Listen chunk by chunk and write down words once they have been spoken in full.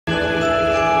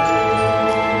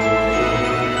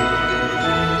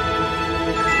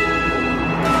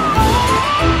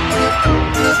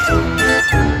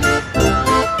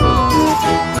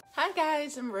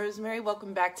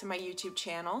welcome back to my YouTube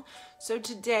channel. So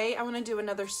today I want to do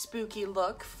another spooky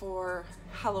look for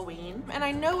Halloween. And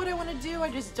I know what I want to do,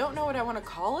 I just don't know what I want to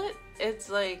call it. It's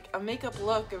like a makeup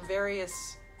look of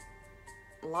various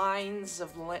lines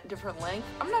of different length.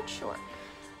 I'm not sure.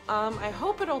 I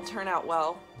hope it'll turn out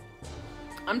well.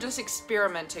 I'm just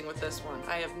experimenting with this one.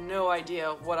 I have no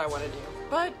idea what I want to do.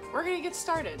 But we're gonna get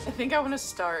started. I think I want to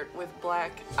start with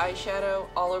black eyeshadow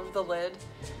all over the lid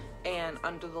and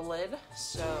under the lid.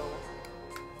 So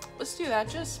let's do that.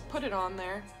 Just put it on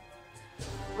there.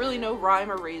 Really no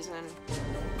rhyme or reason.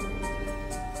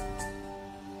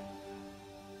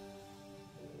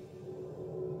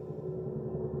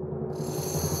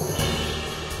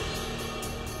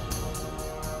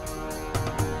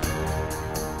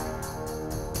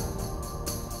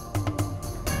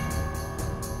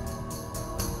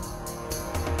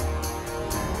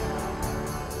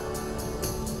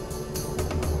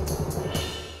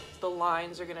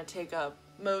 Lines are gonna take up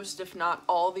most, if not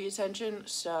all, the attention,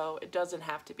 so it doesn't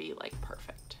have to be like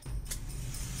perfect.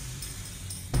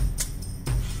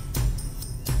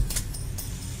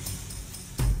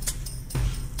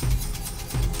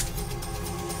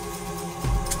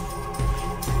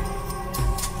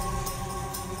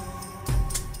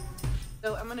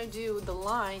 So I'm gonna do the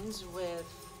lines with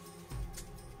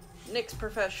NYX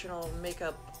Professional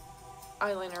Makeup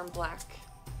Eyeliner in black.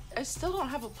 I still don't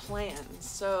have a plan,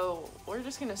 so we're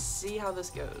just gonna see how this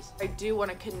goes. I do want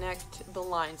to connect the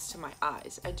lines to my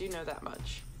eyes. I do know that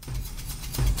much.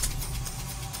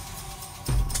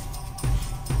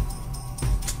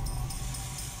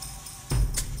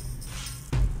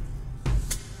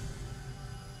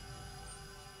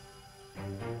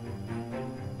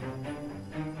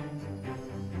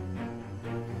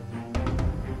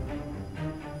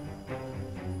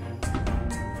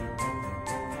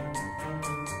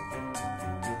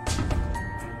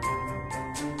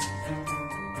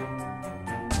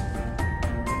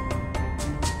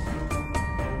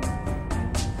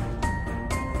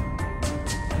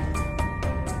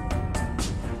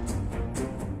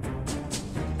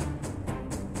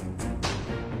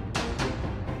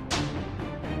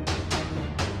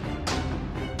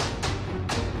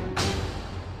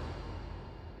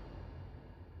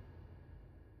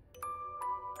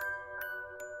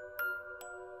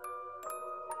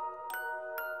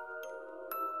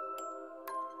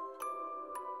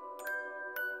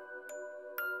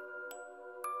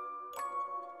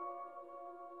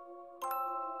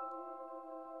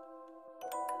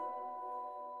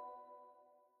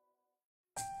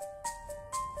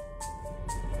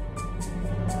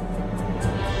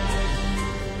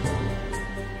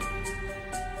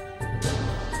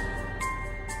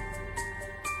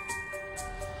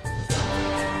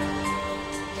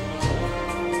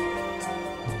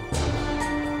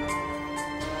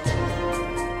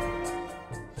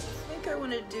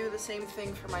 Do the same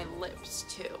thing for my lips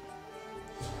too,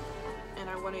 and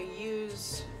I want to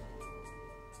use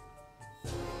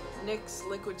NYX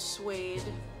Liquid Suede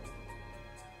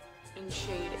in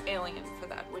shade Alien for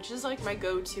that, which is like my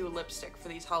go-to lipstick for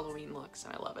these Halloween looks,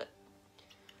 and I love it.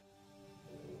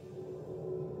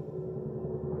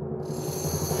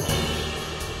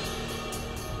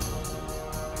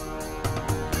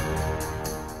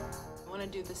 I want to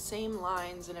do the same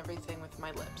lines and everything with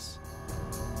my lips.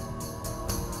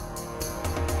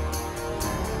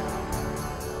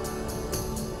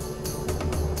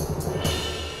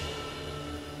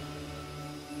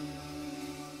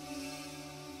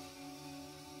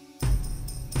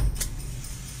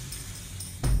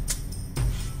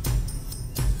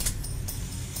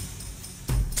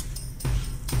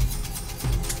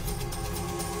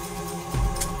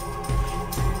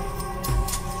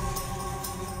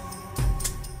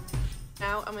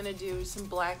 Now I'm going to do some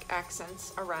black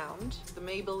accents around the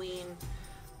Maybelline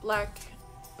Black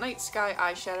Night Sky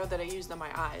eyeshadow that I used on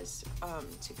my eyes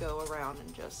to go around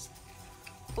and just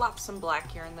flop some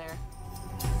black here and there.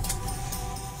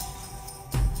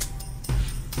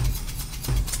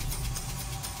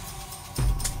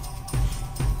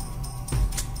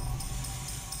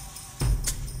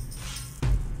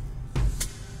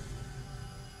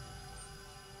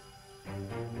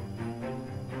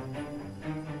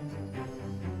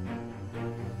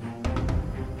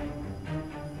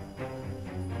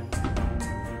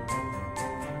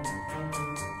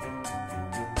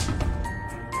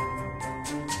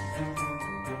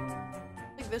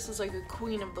 This is like a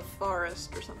queen of the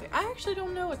forest or something. I actually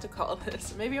don't know what to call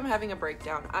this. Maybe I'm having a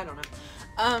breakdown. I don't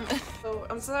know. So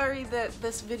I'm sorry that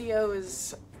this video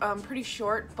is pretty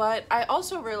short, but I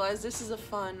also realized this is a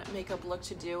fun makeup look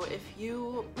to do if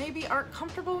you maybe aren't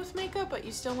comfortable with makeup but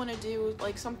you still want to do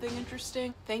like something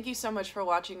interesting. Thank you so much for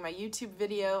watching my YouTube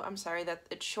video. I'm sorry that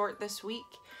it's short this week,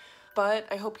 but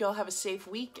I hope you all have a safe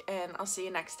week and I'll see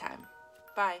you next time.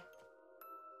 Bye.